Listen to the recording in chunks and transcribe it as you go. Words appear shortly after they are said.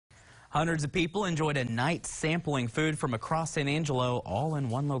Hundreds of people enjoyed a night sampling food from across SAn AnGelo, all in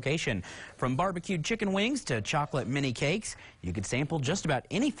one location. From barbecued chicken wings to chocolate mini cakes, you could sample just about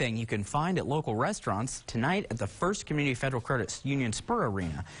anything you can find at local restaurants tonight at the First Community Federal Credit Union Spur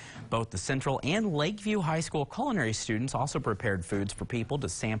Arena. Both the Central and Lakeview High School culinary students also prepared foods for people to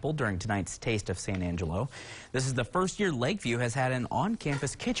sample during tonight's Taste of SAn AnGelo. This is the first year Lakeview has had an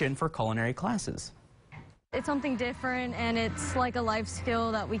on-campus kitchen for culinary classes. It's something different, and it's like a life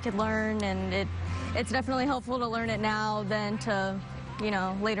skill that we could learn, and it's definitely helpful to learn it now than to,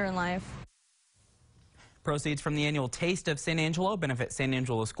 later in life. Proceeds from the annual Taste of SAN AnGelo benefit SAN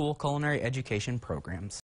AnGelo School culinary education programs.